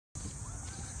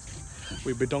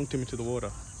We bedonked him into the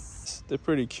water. They're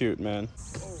pretty cute, man.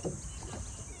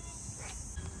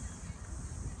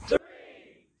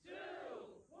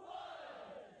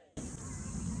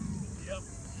 Yep.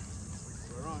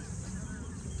 We're on.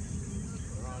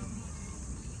 We're on.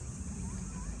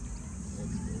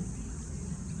 Let's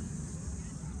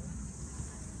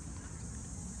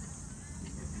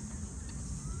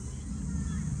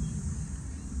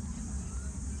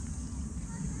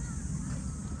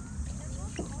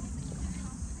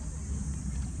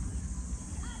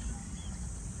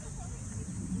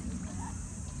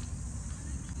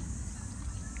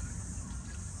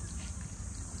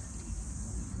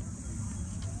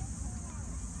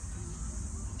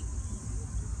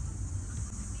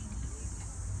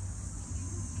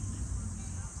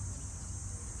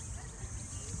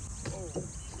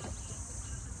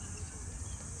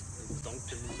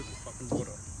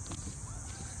go.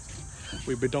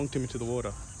 We bedonked him into the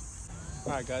water.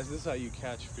 Alright guys, this is how you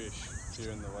catch fish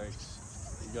here in the lakes.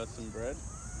 You got some bread,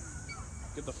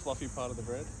 get the fluffy part of the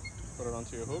bread, put it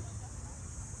onto your hook.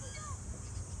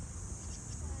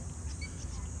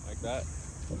 Like that.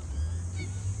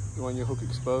 You want your hook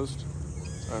exposed.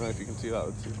 I don't know if you can see that.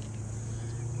 Let's see.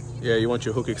 Yeah, you want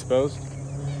your hook exposed.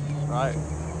 Right.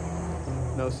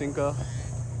 No sinker.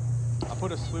 I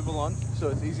put a swivel on so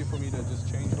it's easy for me to just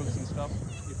change hooks and stuff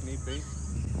if need be.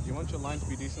 You want your line to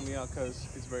be decently out because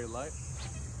it's very light,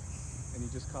 and you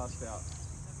just cast out.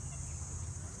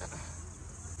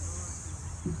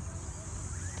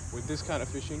 With this kind of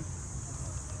fishing,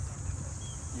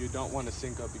 you don't want a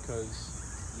sinker because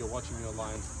you're watching your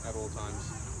line at all times.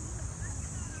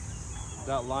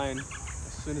 That line,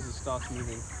 as soon as it starts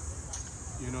moving,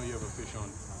 you know you have a fish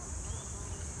on.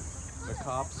 The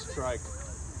carp strike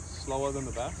slower than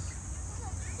the bass,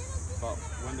 but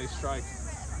when they strike,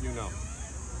 you know.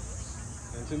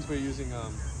 And since we're using a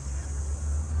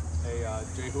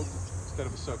J hook instead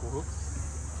of a circle hook,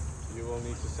 you will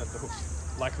need to set the hook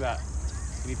like that.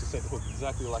 You need to set the hook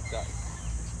exactly like that.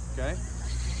 Okay?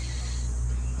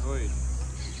 Oi.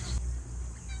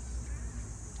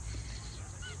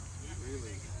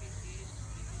 Really?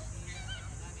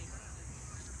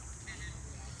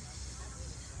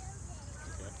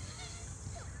 Okay.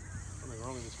 Something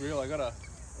wrong with this reel. I gotta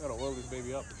oil this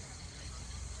baby up.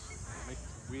 Make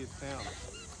weird sound.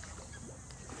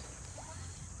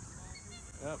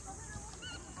 Yep.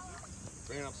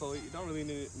 Bring it up slowly. You don't really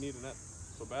need a net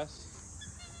for bass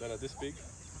that are this big.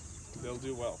 They'll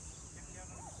do well.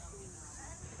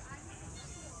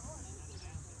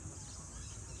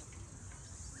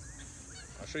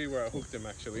 I'll show you where I hooked him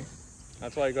actually.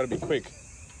 That's why you gotta be quick.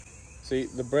 See,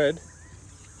 the bread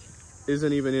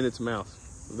isn't even in its mouth.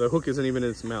 The hook isn't even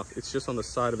in its mouth. It's just on the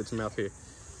side of its mouth here.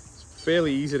 It's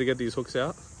fairly easy to get these hooks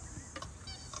out.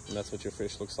 And that's what your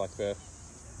fish looks like there.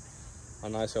 A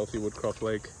nice healthy Woodcroft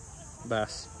Lake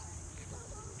bass.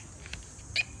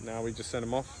 Now we just send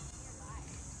them off.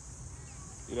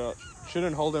 You know,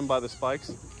 shouldn't hold them by the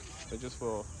spikes. They're just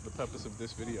for the purpose of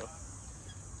this video.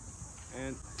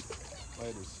 And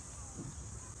ladies,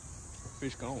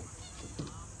 fish gone.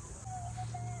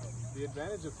 The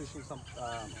advantage of fishing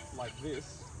like this,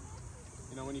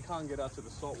 you know, when you can't get out to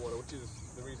the salt water, which is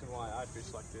the reason why I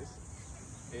fish like this,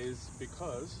 is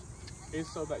because it's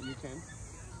so that you can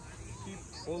keep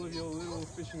all of your little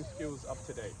fishing skills up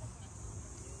to date,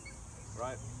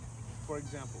 right? For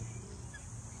example,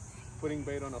 putting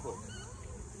bait on a hook,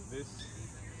 this,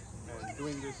 and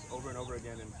doing this over and over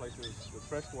again in places with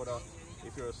fresh water.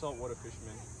 If you're a saltwater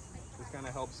fisherman, this kind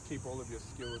of helps keep all of your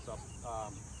skills up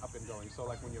and going. So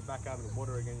like when you're back out in the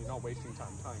water again, you're not wasting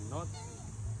time tying knots,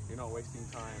 you're not wasting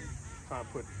time trying to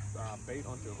put bait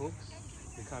onto hooks.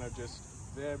 You're kind of just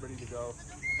there ready to go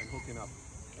and hooking up.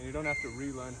 And you don't have to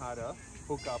relearn how to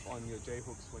hook up on your J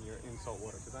hooks when you're in salt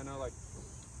water. Because I know, like,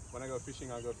 when I go fishing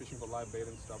for live bait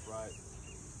and stuff, right?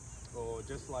 Or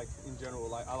just like in general,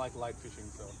 like I like light fishing,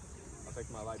 so I'll take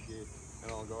my light gear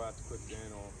and I'll go out to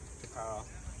Clifton or to Para.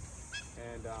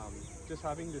 And just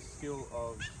having the skill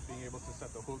of being able to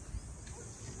set the hook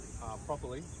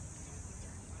properly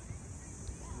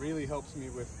really helps me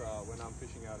with when I'm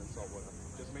fishing out in salt water.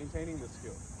 Just maintaining the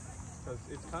skill, because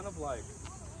it's kind of like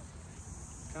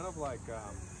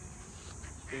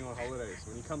being on holidays.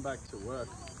 When you come back to work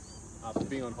after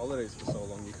being on holidays for so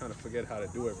long, you kind of forget how to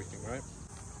do everything, right?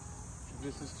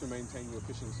 This is to maintain your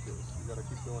fishing skills. You got to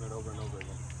keep doing it over and over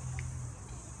again.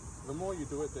 The more you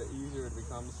do it, the easier it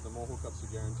becomes, the more hookups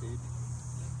you're guaranteed.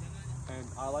 And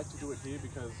I like to do it here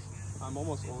because I'm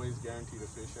almost always guaranteed a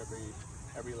fish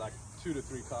every like 2 to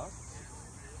 3 casts.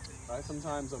 Right?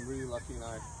 Sometimes I'm really lucky and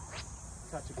I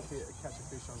catch a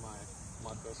fish on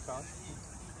my first cast.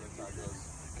 And That's how it goes.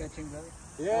 Catching, brother?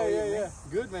 Yeah.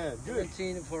 Good, man. Good. Haven't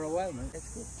seen it for a while, man. That's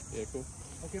good. Yeah, cool.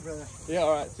 Okay, brother. Yeah,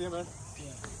 all right. See you, man.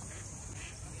 Yeah.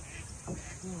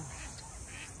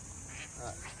 All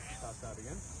right, cast out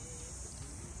again.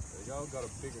 There you go. Got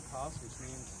a bigger cast, which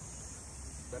means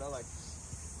better like.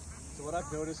 So what I've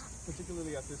noticed,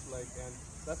 particularly at this lake, and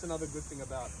that's another good thing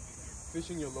about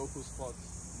fishing your local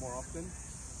spots more often,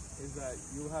 is that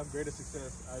you'll have greater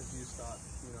success as you start,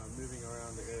 moving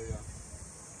around the area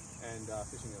and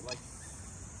fishing it. Like,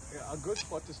 a good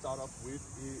spot to start off with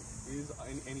is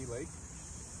in any lake,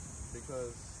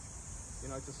 because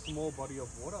it's a small body of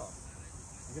water.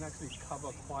 You can actually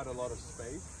cover quite a lot of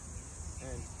space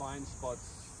and find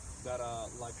spots that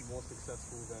are like more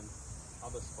successful than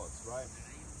other spots, right?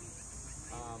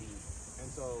 And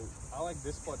so I like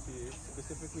this spot here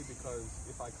specifically because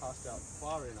if I cast out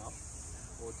far enough,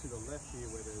 or to the left here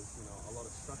where there's a lot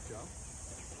of structure,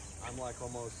 I'm like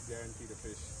almost guaranteed to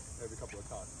fish every couple of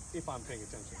casts if I'm paying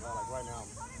attention. Right? Like right now,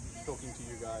 I'm talking to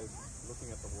you guys,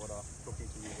 looking at the water, talking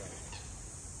to you guys.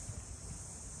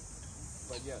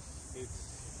 But yes,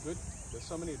 it's good. There's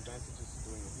so many advantages to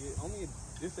doing it. The only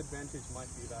disadvantage might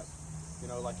be that,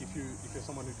 like if you're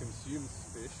someone who consumes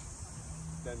fish,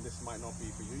 then this might not be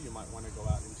for you. You might want to go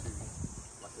out into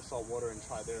like the salt water and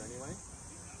try there anyway.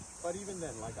 But even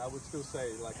then, like I would still say,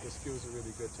 like the skills are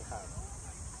really good to have,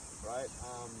 right?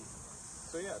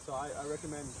 So yeah, so I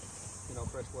recommend,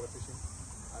 freshwater fishing.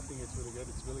 I think it's really good.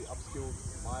 It's really upskilled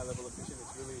my level of fishing.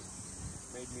 It's really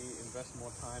made me invest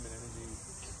more time and energy.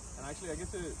 And actually,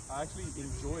 I actually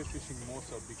enjoy fishing more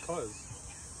so because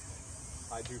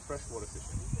I do freshwater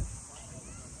fishing.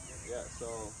 Yeah, so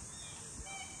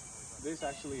this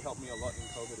actually helped me a lot in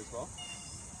COVID as well.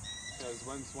 Because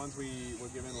once we were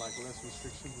given like less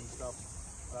restrictions and stuff,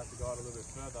 I had to go out a little bit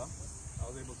further. I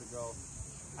was able to go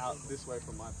out this way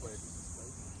from my place.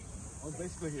 I was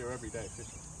basically here every day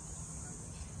fishing,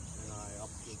 and I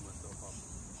upskilled myself up.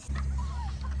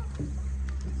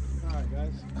 All right,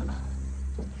 guys.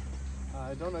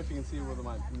 I don't know if you can see whether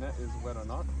my net is wet or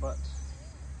not, but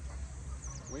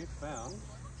we found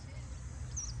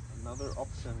another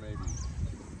option maybe.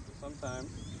 So sometimes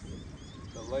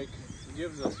the lake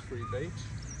gives us free bait,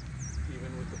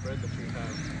 even with the bread that we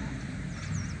have.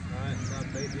 Alright,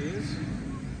 that bait is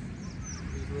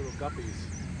these little guppies.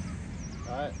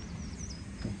 Alright,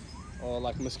 or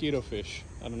like mosquito fish.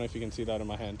 I don't know if you can see that in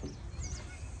my hand.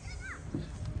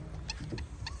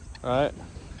 Alright,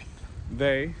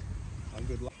 they are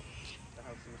good luck to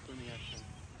have some swimming action.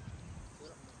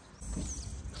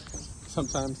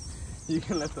 Sometimes you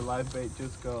can let the live bait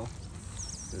just go,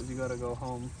 because you gotta go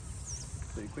home.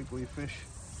 So you quickly fish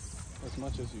as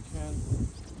much as you can.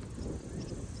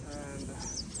 And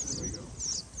there we go.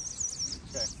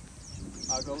 Okay,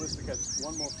 our goal is to catch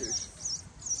one more fish.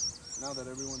 Now that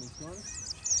everyone is gone,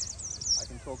 I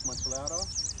can talk much louder,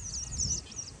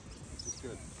 which is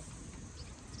good.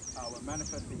 We're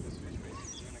manifesting this fish bait.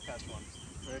 We're gonna catch one.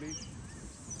 Ready?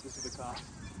 This is the cast.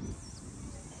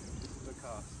 This is the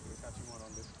cast. We're catching one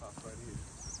on this cast right here.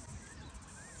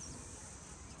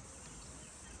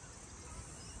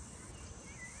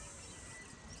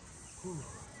 Whew.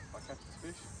 If I catch this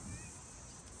fish,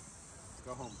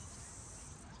 go home.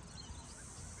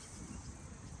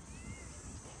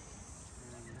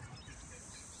 And,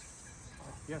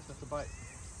 oh, yes, that's a bite.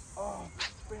 Oh,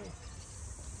 big.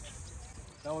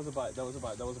 That was a bite, that was a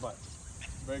bite, that was a bite.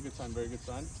 Very good sign, very good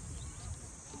sign.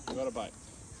 You got a bite.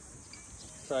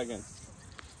 Try again.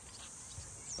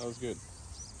 That was good.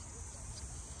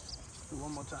 Do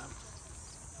one more time.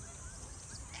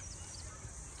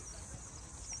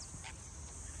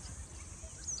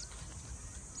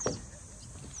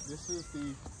 This is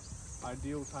the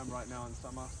ideal time right now in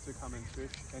summer to come and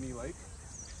fish any lake.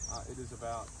 It is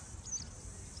about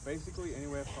basically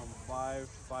anywhere from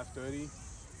 5:30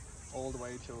 all the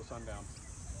way till sundown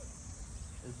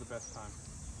is the best time.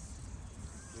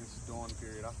 This dawn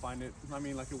period. I find it,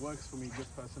 like it works for me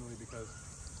just personally because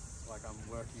like I'm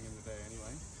working in the day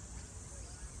anyway.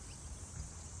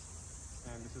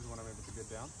 And this is when I'm able to get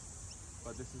down.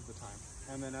 But this is the time.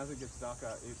 And then as it gets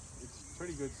darker, it's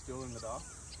pretty good still in the dark.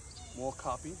 More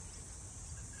carpy,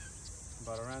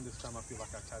 but around this time I feel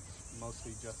like I catch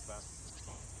mostly just that. It's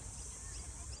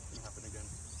gonna happen again.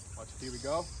 Watch, here we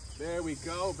go. There we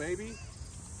go, baby.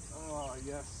 Oh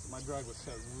yes, my drag was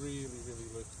set really, really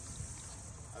loose.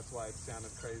 That's why it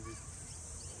sounded crazy.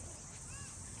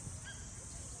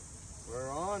 We're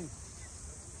on.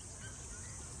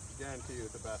 I guarantee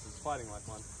you the bass is fighting like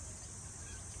one.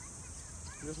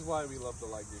 This is why we love the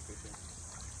light gear fishing.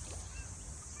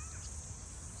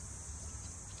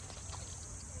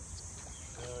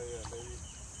 Oh yeah, baby.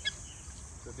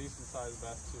 It's a decent sized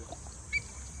bass too.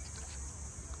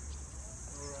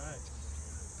 Alright.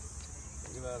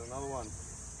 Look at that, another one.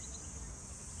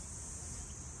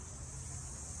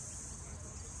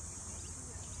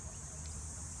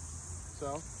 So,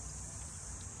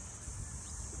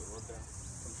 put the rod down.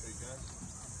 Come show you guys.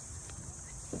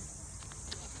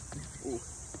 Ooh.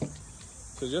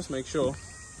 So just make sure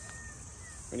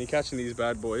when you're catching these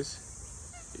bad boys,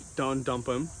 don't dump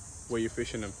them where you're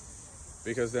fishing them,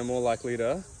 because they're more likely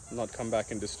to not come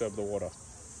back and disturb the water.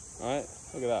 Alright,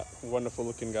 look at that wonderful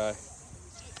looking guy.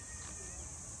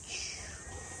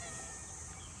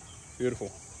 Beautiful.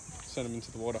 Send him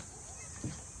into the water.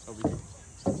 That'll be good.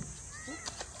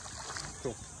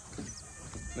 Cool.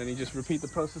 Then you just repeat the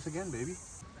process again, baby.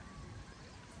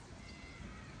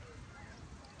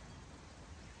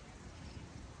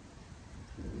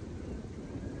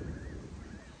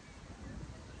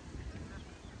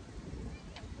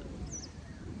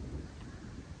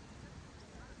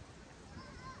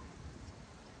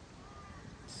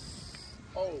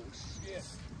 Oh shit!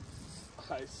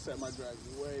 I set my drag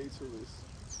way too loose.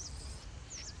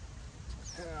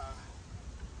 Yeah.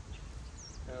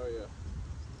 Hell yeah.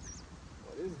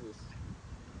 What is this?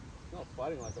 It's not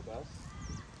fighting like a bass.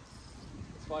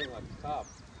 It's fighting like a carp.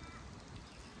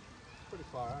 Pretty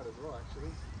far out as well,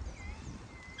 actually.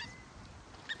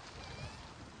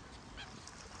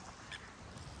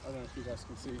 I don't know if you guys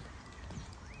can see.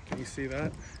 Can you see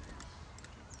that?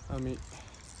 I mean,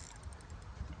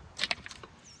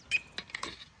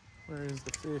 where is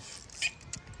the fish?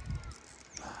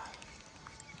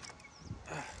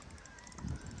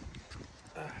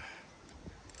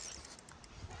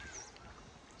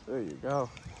 There you go.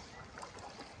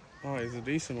 Oh, he's a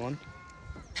decent one.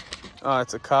 Oh,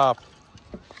 it's a carp.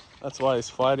 That's why he's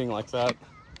fighting like that.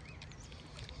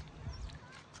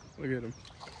 Look at him.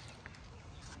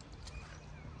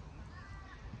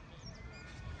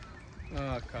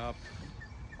 Ah, carp.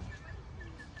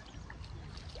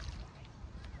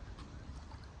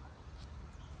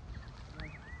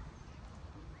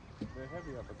 They're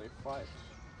heavier, but they fight.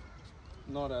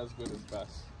 Not as good as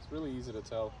bass. It's really easy to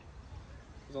tell.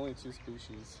 There's only 2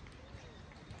 species.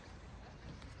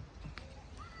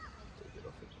 Take it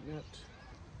off the net.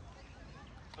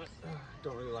 I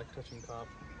don't really like touching carp,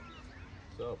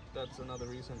 so that's another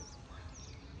reason.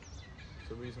 It's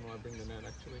the reason why I bring the net,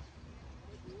 actually,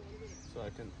 so I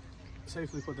can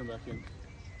safely put them back in.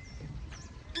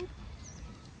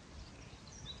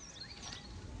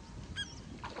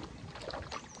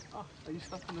 Oh, are you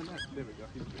stuck in the net? There we go.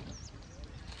 He's good.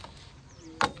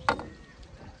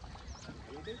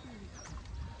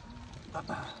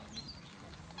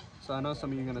 So I know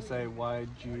some of you are going to say, why'd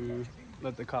you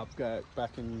let the carp get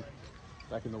back in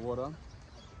the water?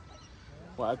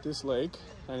 Well, at this lake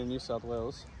and in New South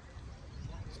Wales,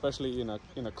 especially in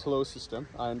a closed system,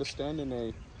 I understand in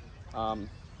a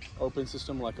open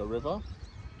system like a river,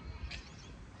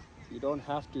 you don't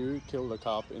have to kill the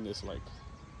carp in this lake.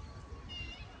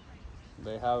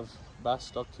 They have bass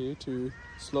stocked here to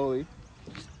slowly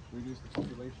reduce the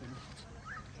population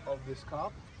of this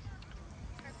carp.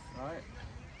 Right.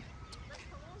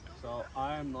 So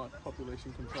I am not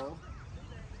population control.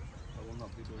 I will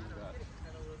not be doing that.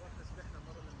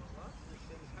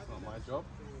 It's not my job.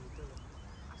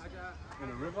 In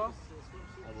a river,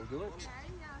 I will do it.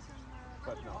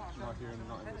 But no, not here,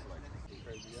 not in this lake.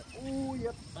 Crazy, yeah. Oh,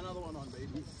 yep, another one on,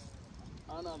 baby.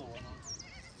 Another one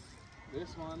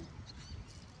on.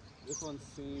 This one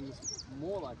seems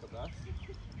more like a bass.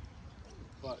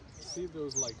 But see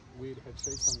those like weird head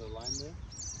shakes on the line there?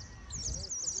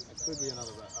 It could be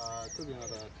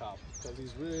another carp, because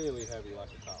he's really heavy like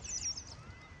a carp.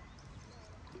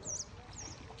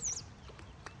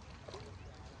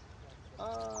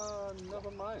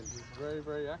 Never mind. He's very,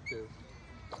 very active.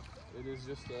 It is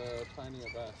just a tinier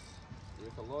bass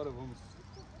with a lot of oomph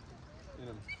in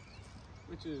him,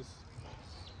 which is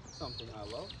something I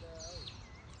love.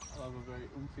 I love a very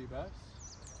oomphy bass.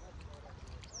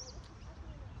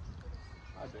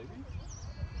 Hi, baby.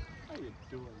 How you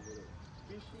doing, little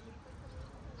fishy?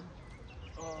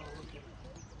 Oh, look at him.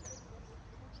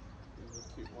 He's a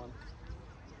cute one.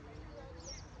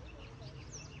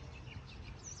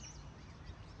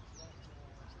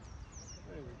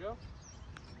 There we go.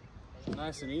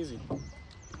 Nice and easy.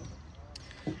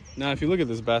 Now, if you look at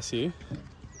this bass here,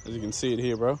 as you can see it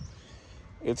here, bro,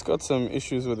 it's got some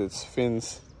issues with its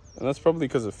fins, and that's probably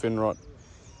because of fin rot.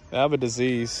 They have a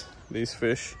disease, these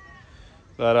fish,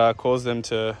 that cause them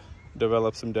to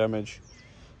develop some damage.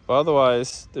 But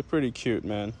otherwise, they're pretty cute,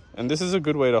 man. And this is a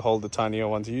good way to hold the tinier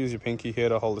ones. You use your pinky here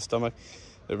to hold the stomach.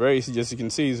 They're very, as you can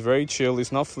see, he's very chill.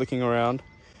 He's not flicking around.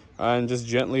 and just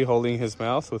gently holding his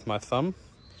mouth with my thumb.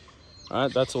 All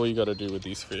right, that's all you got to do with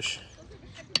these fish.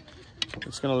 I'm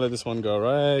just gonna let this one go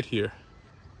right here.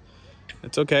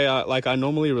 It's okay, I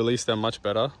normally release them much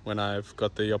better when I've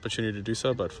got the opportunity to do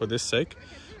so, but for this sake,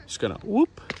 I'm just gonna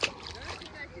whoop,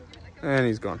 and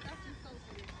he's gone.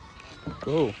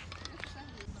 Cool.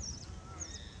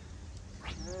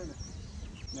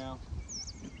 Now,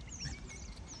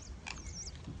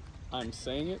 I'm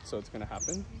saying it, so it's gonna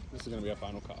happen. This is gonna be our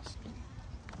final cast.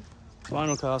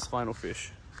 Final cast, final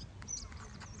fish.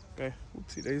 Okay,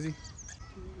 whoopsie daisy.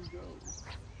 Here we go.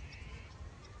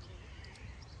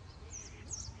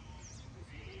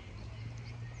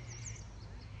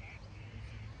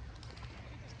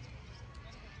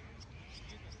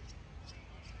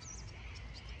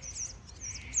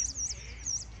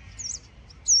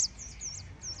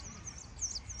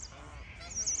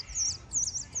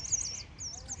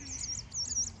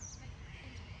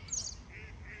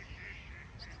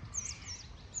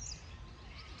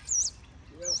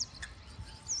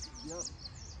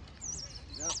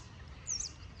 Yep.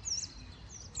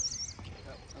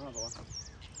 Another one.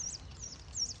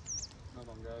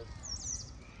 Another one, guys.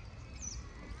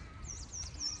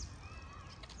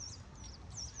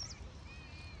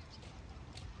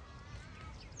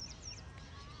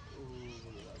 Ooh,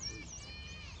 look at that dude.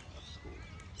 That's cool.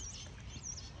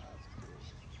 That's cool.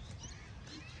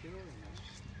 You chilling, man.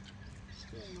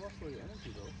 Yeah, you lost all your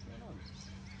energy though. What's going on?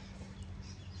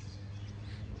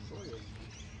 I saw you.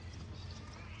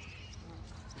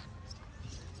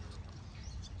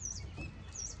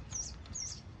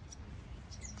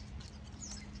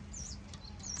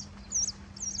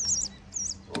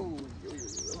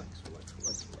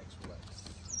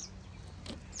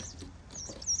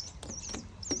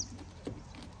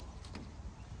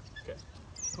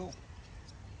 Cool.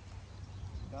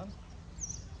 Done?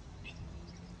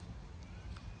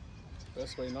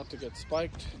 Best way not to get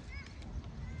spiked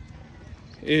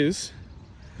is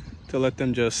to let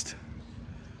them just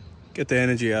get the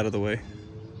energy out of the way.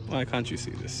 Why can't you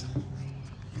see this?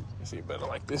 You see better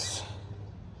like this.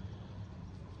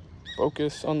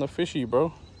 Focus on the fishy,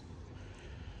 bro.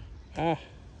 Ah.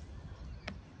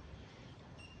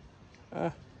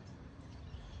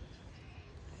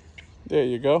 There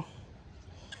you go.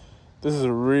 This is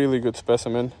a really good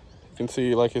specimen. You can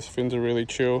see like his fins are really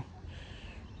chill,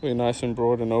 really nice and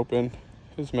broad and open.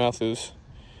 His mouth is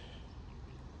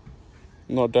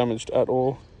not damaged at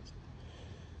all.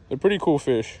 They're pretty cool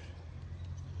fish.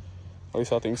 At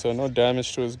least I think so. No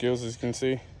damage to his gills, as you can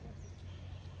see.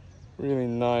 Really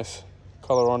nice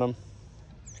color on him.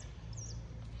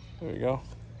 There we go.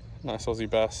 Nice Aussie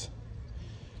bass.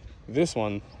 This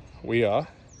one we are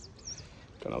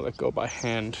gonna let go by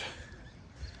hand.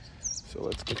 So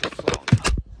let's get the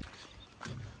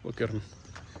phone. Look at him.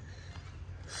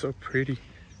 So pretty.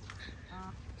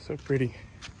 So pretty.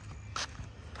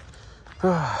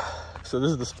 So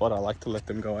this is the spot I like to let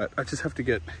them go at. I just have to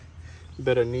get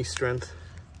better knee strength.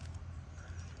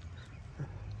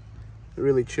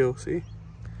 Really chill, see?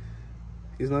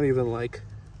 He's not even like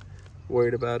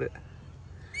worried about it.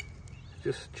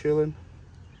 Just chilling.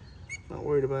 Not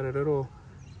worried about it at all.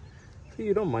 See,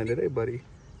 you don't mind it, eh, buddy?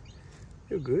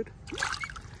 You're good.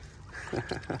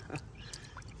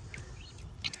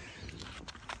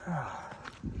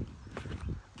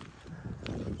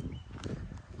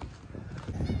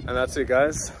 And that's it,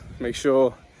 guys. Make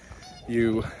sure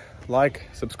you like,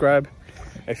 subscribe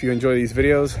if you enjoy these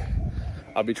videos.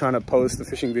 I'll be trying to post the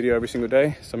fishing video every single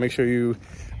day, so make sure you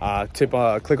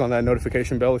click on that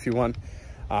notification bell if you want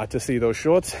to see those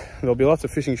shorts. There'll be lots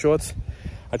of fishing shorts.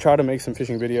 I try to make some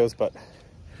fishing videos, but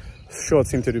shorts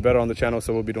seem to do better on the channel,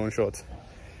 so we'll be doing shorts.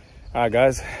 All right,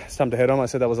 guys, it's time to head home. I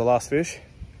said that was the last fish.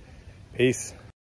 Peace.